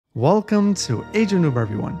Welcome to Age of Noob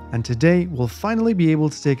everyone, and today we'll finally be able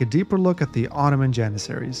to take a deeper look at the Ottoman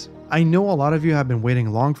Janissaries. I know a lot of you have been waiting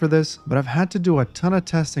long for this, but I've had to do a ton of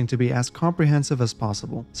testing to be as comprehensive as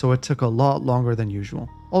possible, so it took a lot longer than usual.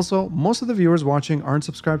 Also, most of the viewers watching aren't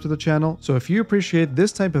subscribed to the channel, so if you appreciate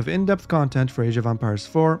this type of in-depth content for Age of Empires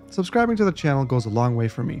 4, subscribing to the channel goes a long way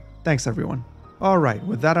for me. Thanks everyone. Alright,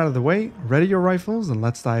 with that out of the way, ready your rifles and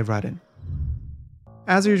let's dive right in.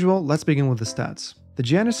 As usual, let's begin with the stats. The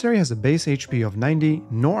Janissary has a base HP of 90,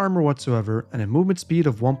 no armor whatsoever, and a movement speed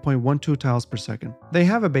of 1.12 tiles per second. They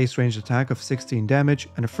have a base ranged attack of 16 damage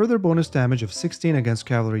and a further bonus damage of 16 against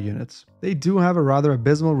cavalry units. They do have a rather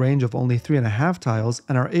abysmal range of only 3.5 tiles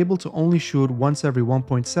and are able to only shoot once every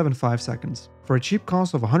 1.75 seconds. For a cheap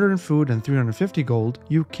cost of 100 in food and 350 gold,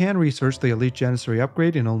 you can research the Elite Janissary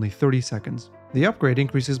upgrade in only 30 seconds. The upgrade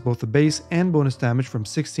increases both the base and bonus damage from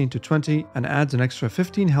 16 to 20 and adds an extra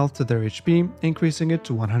 15 health to their HP, increasing it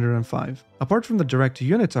to 105. Apart from the direct to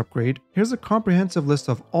units upgrade, here's a comprehensive list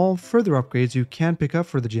of all further upgrades you can pick up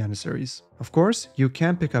for the Janissaries. Of course, you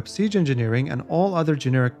can pick up siege engineering and all other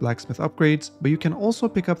generic blacksmith upgrades, but you can also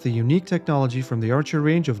pick up the unique technology from the archer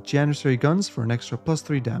range of Janissary guns for an extra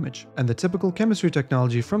 +3 damage, and the typical chemistry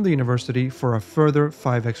technology from the university for a further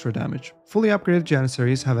 5 extra damage. Fully upgraded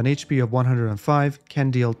Janissaries have an HP of 105, can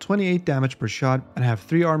deal 28 damage per shot, and have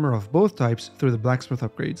 3 armor of both types through the blacksmith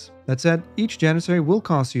upgrades. That said, each Janissary will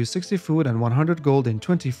cost you 60 food and 100 gold in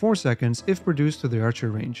 24 seconds if produced to the archer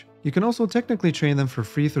range. You can also technically train them for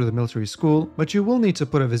free through the military school, but you will need to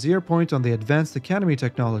put a vizier point on the Advanced Academy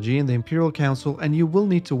technology in the Imperial Council, and you will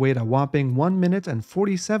need to wait a whopping 1 minute and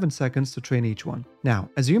 47 seconds to train each one. Now,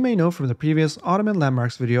 as you may know from the previous Ottoman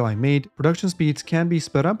landmarks video I made, production speeds can be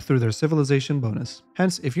sped up through their civilization bonus.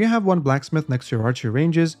 Hence, if you have one blacksmith next to your archer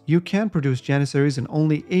ranges, you can produce Janissaries in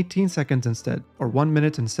only 18 seconds instead, or 1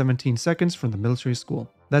 minute and 17 seconds from the military school.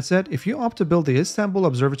 That said, if you opt to build the Istanbul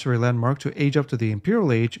Observatory landmark to age up to the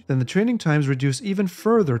Imperial Age, then the training times reduce even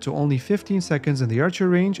further to only 15 seconds in the archer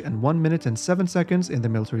range and 1 minute and 7 seconds in the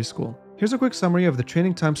military school. Here's a quick summary of the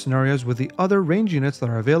training time scenarios with the other range units that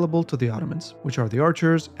are available to the Ottomans, which are the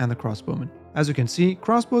archers and the crossbowmen. As you can see,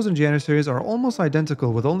 crossbows and Janissaries are almost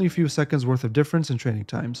identical with only a few seconds worth of difference in training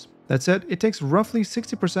times. That said, it takes roughly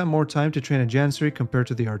 60% more time to train a Janissary compared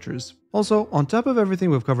to the archers. Also, on top of everything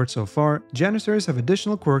we've covered so far, Janissaries have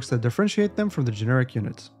additional quirks that differentiate them from the generic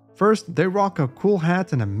units. First, they rock a cool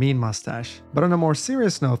hat and a mean mustache. But on a more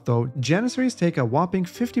serious note though, Janissaries take a whopping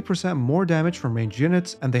 50% more damage from ranged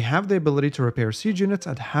units, and they have the ability to repair siege units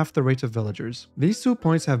at half the rate of villagers. These 2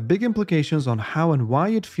 points have big implications on how and why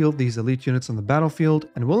you'd field these elite units on the battlefield,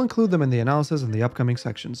 and we'll include them in the analysis in the upcoming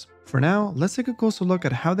sections. For now, let's take a closer look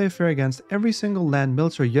at how they fare against every single land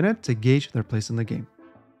military unit to gauge their place in the game.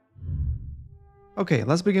 Okay,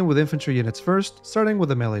 let's begin with infantry units first, starting with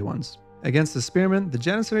the melee ones. Against the Spearman, the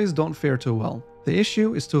Janissaries don't fare too well. The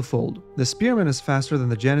issue is twofold. The Spearman is faster than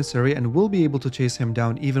the Janissary and will be able to chase him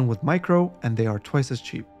down even with micro, and they are twice as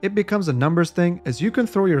cheap. It becomes a numbers thing, as you can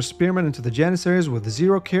throw your Spearman into the Janissaries with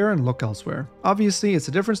 0 care and look elsewhere. Obviously, it's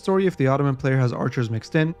a different story if the Ottoman player has archers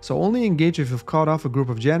mixed in, so only engage if you've caught off a group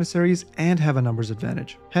of Janissaries and have a numbers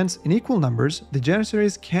advantage. Hence, in equal numbers, the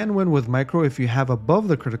Janissaries can win with micro if you have above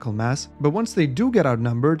the critical mass, but once they do get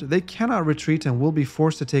outnumbered, they cannot retreat and will be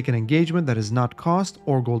forced to take an engagement that is not cost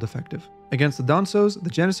or gold effective. Against the Donsos, the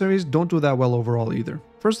Janissaries don't do that well overall either.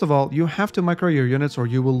 First of all, you have to micro your units or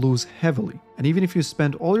you will lose heavily, and even if you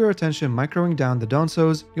spend all your attention microing down the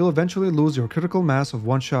Donsos, you'll eventually lose your critical mass of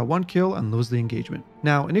 1 shot 1 kill and lose the engagement.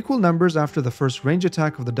 Now, in equal numbers after the first range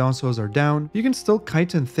attack of the Donsos are down, you can still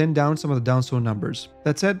kite and thin down some of the Donso numbers.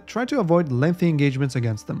 That said, try to avoid lengthy engagements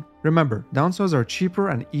against them. Remember, Donsos are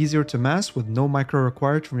cheaper and easier to mass with no micro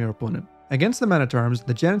required from your opponent. Against the Man-at-Arms,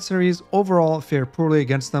 the Janissaries overall fare poorly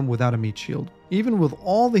against them without a meat shield. Even with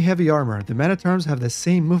all the heavy armor, the Man-at-Arms have the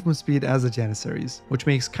same movement speed as the Janissaries, which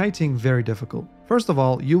makes kiting very difficult. First of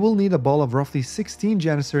all, you will need a ball of roughly 16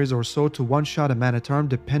 Janissaries or so to one-shot a Man-at-Arm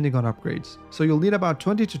depending on upgrades. So you'll need about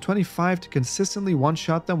 20 to 25 to consistently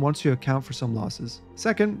one-shot them once you account for some losses.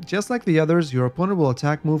 Second, just like the others, your opponent will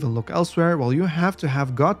attack move and look elsewhere, while you have to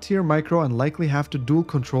have god tier micro and likely have to dual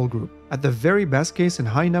control group. At the very best case in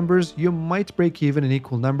high numbers, you might break even in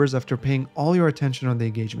equal numbers after paying all your attention on the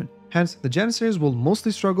engagement. Hence, the Janissaries will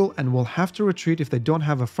mostly struggle and will have to retreat if they don't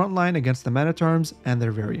have a front line against the Man-at-Arms and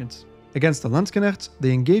their variants. Against the Landsknecht,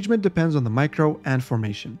 the engagement depends on the micro and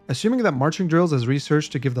formation. Assuming that marching drills is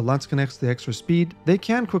researched to give the Landsknechts the extra speed, they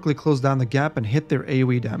can quickly close down the gap and hit their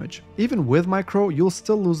AoE damage. Even with micro, you'll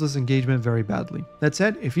still lose this engagement very badly. That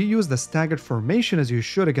said, if you use the staggered formation as you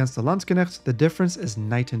should against the Landsknecht, the difference is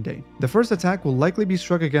night and day. The first attack will likely be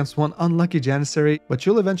struck against one unlucky Janissary, but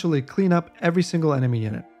you'll eventually clean up every single enemy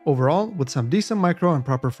in it. Overall, with some decent micro and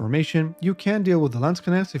proper formation, you can deal with the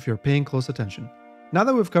Landsknechts if you're paying close attention. Now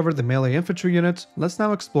that we've covered the melee infantry units, let's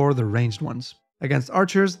now explore the ranged ones. Against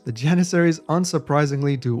archers, the Janissaries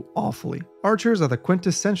unsurprisingly do awfully. Archers are the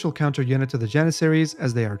quintessential counter unit to the Janissaries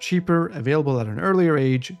as they are cheaper, available at an earlier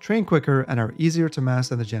age, train quicker, and are easier to mass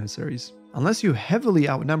than the Janissaries. Unless you heavily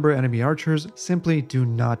outnumber enemy archers, simply do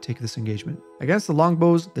not take this engagement. Against the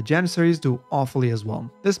longbows, the Janissaries do awfully as well.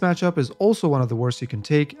 This matchup is also one of the worst you can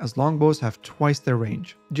take as longbows have twice their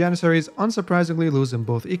range. Janissaries unsurprisingly lose in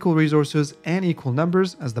both equal resources and equal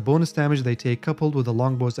numbers as the bonus damage they take coupled with the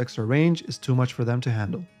longbow's extra range is too much for them to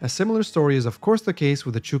handle. A similar story is of course the case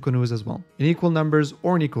with the Zhuge Nus as well. In equal numbers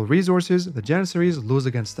or in equal resources, the Janissaries lose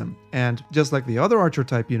against them. And just like the other archer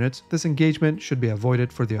type units, this engagement should be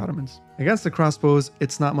avoided for the Ottomans. Against the crossbows,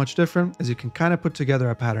 it's not much different as you can kind of put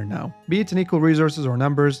together a pattern now. Be it in equal resources or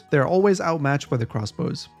numbers, they're always outmatched by the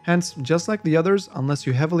crossbows. Hence, just like the others, unless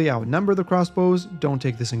you heavily outnumber the crossbows, don't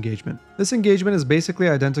take this engagement. This engagement is basically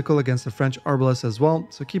identical against the French arbalists as well,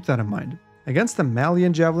 so keep that in mind. Against the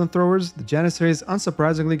Malian Javelin Throwers, the Janissaries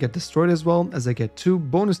unsurprisingly get destroyed as well as they get 2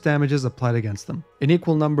 bonus damages applied against them. In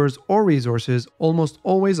equal numbers or resources, almost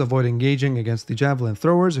always avoid engaging against the Javelin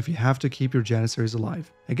Throwers if you have to keep your Janissaries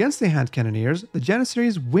alive. Against the Handcannoneers, the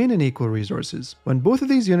Janissaries win in equal resources. When both of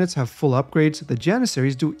these units have full upgrades, the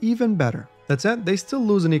Janissaries do even better. That said, they still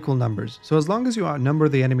lose in equal numbers, so as long as you outnumber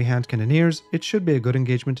the enemy Handcannoneers, it should be a good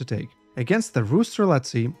engagement to take. Against the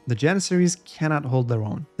Streltsy, the Janissaries cannot hold their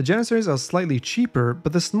own. The Janissaries are slightly cheaper,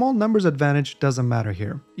 but the small numbers advantage doesn't matter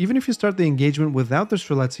here. Even if you start the engagement without the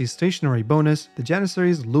Streltsy's stationary bonus, the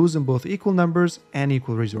Janissaries lose in both equal numbers and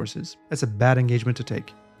equal resources. That's a bad engagement to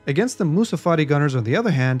take. Against the Musofadi Gunners on the other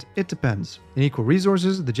hand, it depends. In equal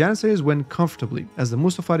resources, the Janissaries win comfortably, as the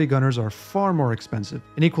Musofadi Gunners are far more expensive.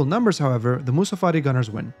 In equal numbers, however, the Musofadi Gunners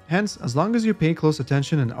win. Hence, as long as you pay close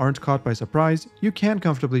attention and aren't caught by surprise, you can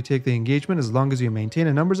comfortably take the engagement as long as you maintain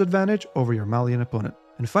a numbers advantage over your Malian opponent.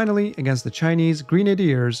 And finally, against the Chinese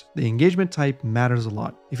Grenadiers, the engagement type matters a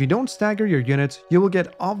lot. If you don't stagger your units, you will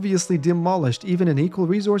get obviously demolished even in equal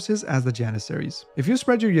resources as the Janissaries. If you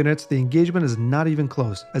spread your units, the engagement is not even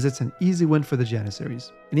close, as it's an easy win for the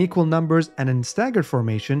Janissaries. In equal numbers and in staggered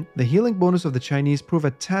formation, the healing bonus of the Chinese prove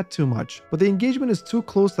a tad too much, but the engagement is too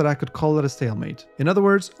close that I could call it a stalemate. In other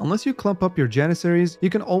words, unless you clump up your Janissaries,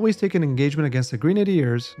 you can always take an engagement against the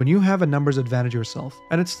Grenadiers when you have a numbers advantage yourself.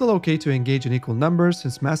 And it's still okay to engage in equal numbers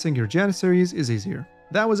since massing your Janissaries is easier.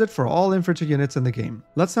 That was it for all infantry units in the game.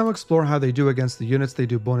 Let's now explore how they do against the units they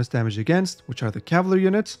do bonus damage against, which are the cavalry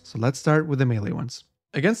units, so let's start with the melee ones.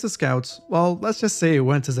 Against the scouts, well, let's just say it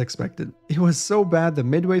went as expected. It was so bad that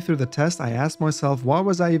midway through the test I asked myself why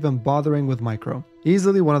was I even bothering with micro.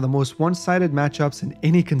 Easily one of the most one-sided matchups in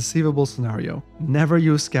any conceivable scenario. Never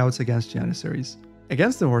use scouts against Janissaries.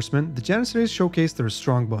 Against the Horsemen, the Janissaries showcase their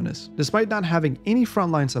strong bonus. Despite not having any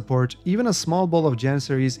frontline support, even a small ball of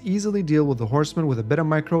Janissaries easily deal with the Horsemen with a bit of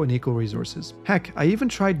micro and equal resources. Heck, I even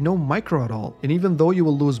tried no micro at all, and even though you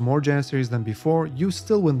will lose more Janissaries than before, you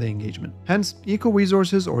still win the engagement. Hence, equal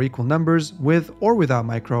resources or equal numbers, with or without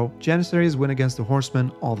micro, Janissaries win against the Horsemen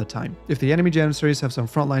all the time. If the enemy Janissaries have some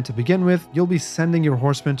frontline to begin with, you'll be sending your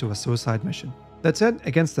Horsemen to a suicide mission. That said,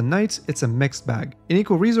 against the Knights, it's a mixed bag. In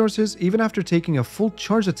equal resources, even after taking a full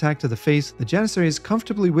charge attack to the face, the Janissaries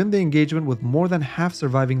comfortably win the engagement with more than half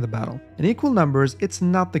surviving the battle. In equal numbers, it's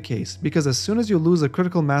not the case, because as soon as you lose a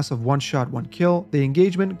critical mass of one shot, one kill, the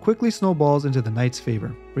engagement quickly snowballs into the Knights'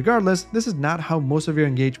 favor. Regardless, this is not how most of your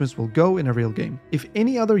engagements will go in a real game. If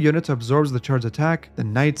any other unit absorbs the charge attack, the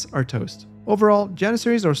Knights are toast. Overall,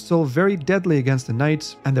 Janissaries are still very deadly against the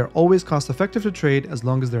Knights, and they're always cost-effective to trade as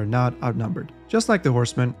long as they're not outnumbered. Just like the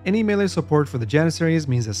Horsemen, any melee support for the Janissaries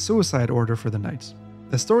means a suicide order for the Knights.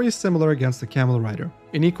 The story is similar against the Camel Rider.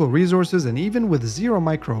 In equal resources and even with zero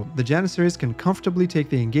micro, the Janissaries can comfortably take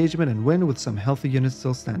the engagement and win with some healthy units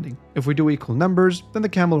still standing. If we do equal numbers, then the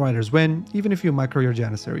Camel Riders win, even if you micro your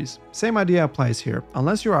Janissaries. Same idea applies here.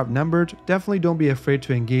 Unless you're outnumbered, definitely don't be afraid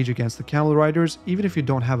to engage against the Camel Riders, even if you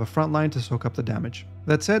don't have a front line to soak up the damage.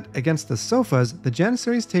 That said, against the Sofas, the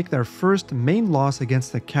Janissaries take their first main loss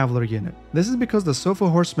against the cavalry unit. This is because the Sofa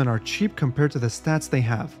Horsemen are cheap compared to the stats they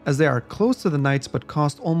have, as they are close to the Knights but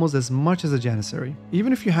cost almost as much as a Janissary.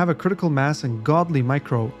 even if you have a critical mass and godly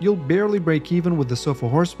micro, you'll barely break even with the Sofa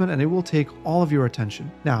Horseman and it will take all of your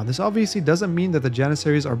attention. Now, this obviously doesn't mean that the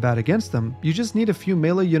Janissaries are bad against them, you just need a few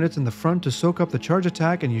melee units in the front to soak up the charge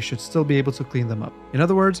attack and you should still be able to clean them up. In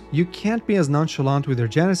other words, you can't be as nonchalant with your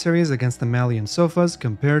Janissaries against the Malian Sofas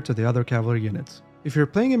compared to the other cavalry units. If you're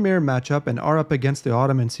playing a mirror matchup and are up against the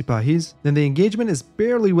Ottoman Sipahis, then the engagement is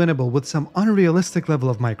barely winnable with some unrealistic level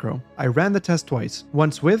of micro. I ran the test twice,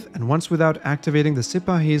 once with and once without activating the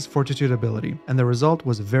Sipahi's Fortitude ability, and the result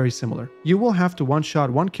was very similar. You will have to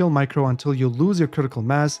one-shot one-kill micro until you lose your critical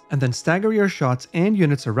mass, and then stagger your shots and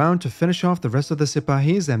units around to finish off the rest of the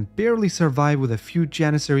Sipahis and barely survive with a few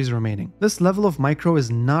Janissaries remaining. This level of micro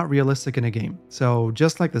is not realistic in a game, so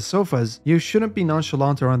just like the Sofas, you shouldn't be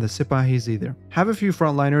nonchalant around the Sipahis either. Have a few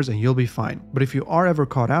frontliners and you'll be fine, but if you are ever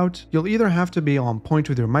caught out, you'll either have to be on point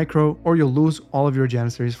with your micro or you'll lose all of your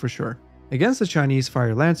Janissaries for sure. Against the Chinese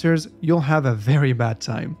Fire Lancers, you'll have a very bad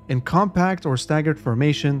time. In compact or staggered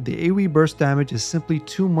formation, the AoE burst damage is simply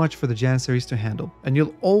too much for the Janissaries to handle, and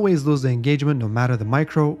you'll always lose the engagement no matter the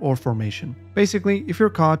micro or formation. Basically, if you're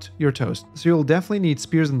caught, you're toast, so you'll definitely need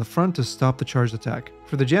spears in the front to stop the charged attack.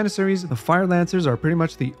 For the Janissaries, the Fire Lancers are pretty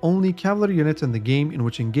much the only cavalry units in the game in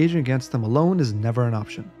which engaging against them alone is never an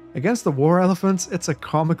option. Against the War Elephants, it's a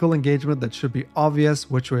comical engagement that should be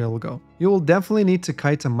obvious which way it'll go. You will definitely need to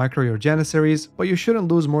kite and micro your Janissaries, but you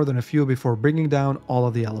shouldn't lose more than a few before bringing down all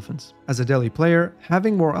of the elephants. As a Delhi player,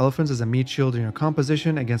 having more elephants as a meat shield in your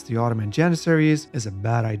composition against the Ottoman Janissaries is a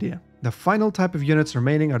bad idea. The final type of units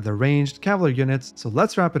remaining are the ranged cavalry units, so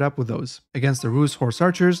let's wrap it up with those. Against the Rus Horse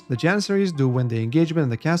Archers, the Janissaries do win the engagement in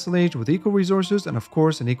the Castle Age with equal resources and of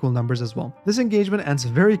course in equal numbers as well. This engagement ends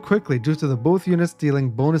very quickly due to the both units dealing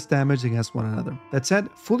bonus damage against one another. That said,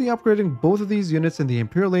 fully upgrading both of these units in the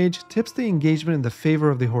Imperial Age tips the engagement in the favor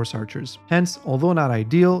of the Horse Archers. Hence, although not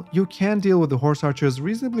ideal, you can deal with the Horse Archers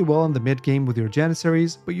reasonably well in the mid-game with your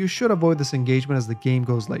Janissaries, but you should avoid this engagement as the game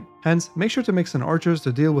goes late. Hence, make sure to mix in archers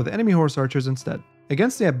to deal with enemy Horse Archers instead.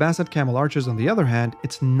 Against the Abbasid Camel Archers on the other hand,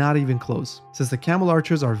 it's not even close. Since the Camel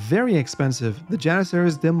Archers are very expensive, the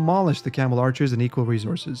Janissaries demolish the Camel Archers in equal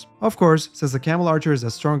resources. Of course, since the Camel Archer is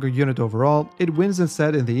a stronger unit overall, it wins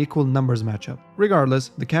instead in the equal numbers matchup.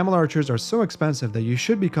 Regardless, the Camel Archers are so expensive that you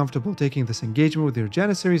should be comfortable taking this engagement with your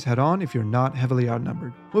Janissaries head-on if you're not heavily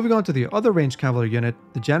outnumbered. Moving on to the other ranged cavalry unit,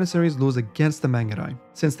 the Janissaries lose against the Mangudai.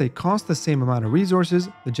 Since they cost the same amount of resources,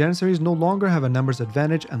 the Janissaries no longer have a numbers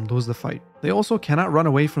advantage and lose the fight. They also cannot run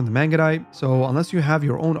away from the Mangudai, so unless you have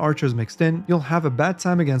your own archers mixed in, you'll have a bad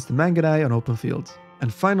time against the Mangudai on open fields.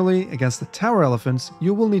 And finally, against the Tower Elephants,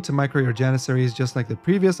 you will need to micro your Janissaries just like the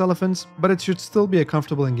previous elephants, but it should still be a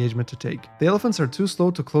comfortable engagement to take. The elephants are too slow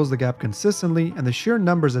to close the gap consistently, and the sheer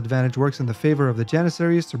numbers advantage works in the favor of the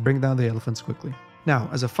Janissaries to bring down the elephants quickly. Now,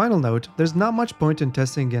 as a final note, there's not much point in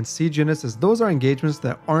testing against siege units as those are engagements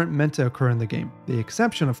that aren't meant to occur in the game. The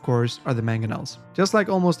exception, of course, are the Mangonels. Just like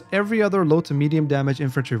almost every other low to medium damage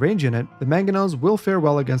infantry range unit, the Mangonels will fare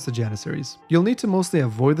well against the Janissaries. You'll need to mostly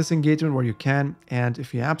avoid this engagement where you can, and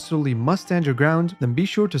if you absolutely must stand your ground, then be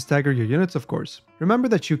sure to stagger your units, of course. Remember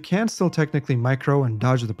that you can still technically micro and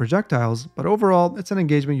dodge the projectiles, but overall, it's an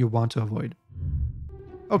engagement you want to avoid.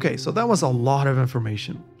 Okay, so that was a lot of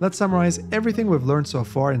information. Let's summarize everything we've learned so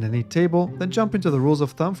far in a neat table, then jump into the rules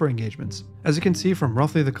of thumb for engagements. As you can see from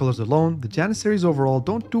roughly the colors alone, the Janissaries overall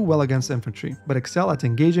don't do well against infantry, but excel at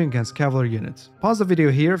engaging against cavalry units. Pause the video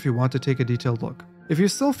here if you want to take a detailed look. If you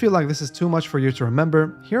still feel like this is too much for you to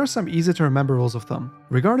remember, here are some easy to remember rules of thumb.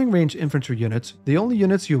 Regarding ranged infantry units, the only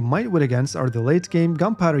units you might win against are the late game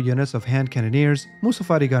gunpowder units of Handcannoneers,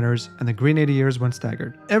 Musofadi Gunners, and the Grenadiers when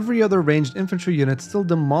staggered. Every other ranged infantry unit still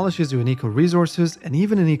demolishes you in equal resources and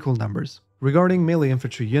even in equal numbers. Regarding melee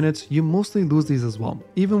infantry units, you mostly lose these as well,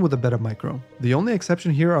 even with a bit of micro. The only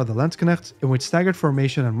exception here are the Landsknecht, in which staggered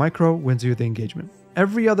formation and micro wins you the engagement.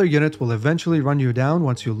 Every other unit will eventually run you down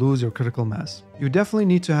once you lose your critical mass. You definitely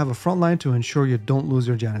need to have a front line to ensure you don't lose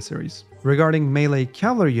your Janissaries. Regarding melee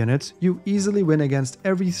cavalry units, you easily win against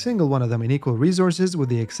every single one of them in equal resources with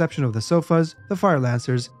the exception of the Sofas, the Fire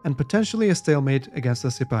Lancers, and potentially a stalemate against the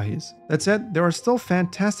Sipahis. That said, there are still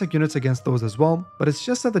fantastic units against those as well, but it's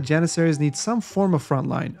just that the Janissaries need some form of front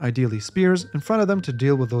line, ideally spears, in front of them to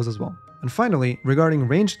deal with those as well. And finally, regarding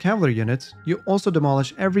ranged cavalry units, you also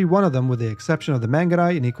demolish every one of them with the exception of the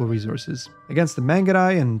Mangudai in equal resources. Against the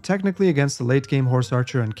Mangudai and technically against the late game Horse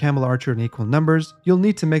Archer and Camel Archer in equal numbers, you'll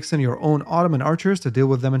need to mix in your own Ottoman archers to deal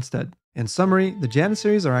with them instead. In summary, the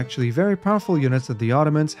Janissaries are actually very powerful units that the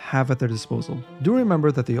Ottomans have at their disposal. Do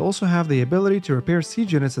remember that they also have the ability to repair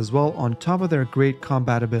siege units as well on top of their great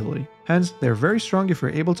combat ability. Hence, they're very strong if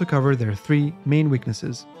you're able to cover their 3 main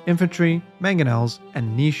weaknesses: infantry, mangonels,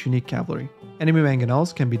 and niche unique cavalry. Enemy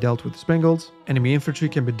mangonels can be dealt with springles, enemy infantry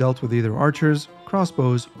can be dealt with either archers,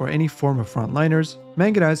 crossbows, or any form of frontliners,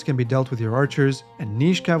 Mangudais can be dealt with your archers, and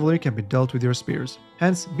niche cavalry can be dealt with your spears.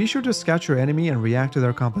 Hence, be sure to scout your enemy and react to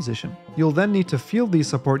their composition. You'll then need to field these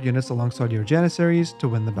support units alongside your Janissaries to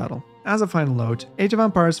win the battle. As a final note, Age of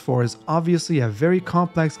Empires 4 is obviously a very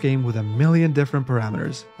complex game with a million different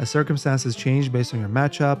parameters, as circumstances change based on your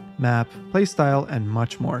matchup, map, playstyle, and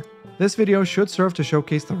much more. This video should serve to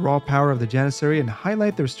showcase the raw power of the Janissary and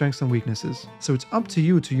highlight their strengths and weaknesses, so it's up to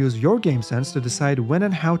you to use your game sense to decide when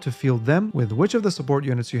and how to field them with which of the support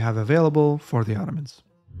units you have available for the Ottomans.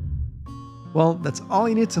 Well, that's all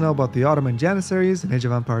you need to know about the Ottoman Janissaries in Age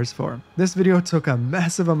of Empires 4. This video took a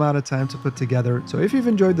massive amount of time to put together, so if you've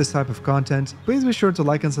enjoyed this type of content, please be sure to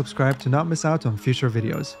like and subscribe to not miss out on future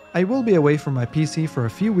videos. I will be away from my PC for a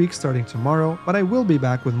few weeks starting tomorrow, but I will be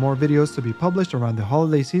back with more videos to be published around the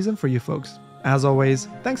holiday season for you folks. As always,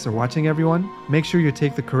 thanks for watching everyone, make sure you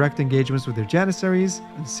take the correct engagements with your Janissaries,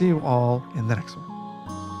 and see you all in the next one.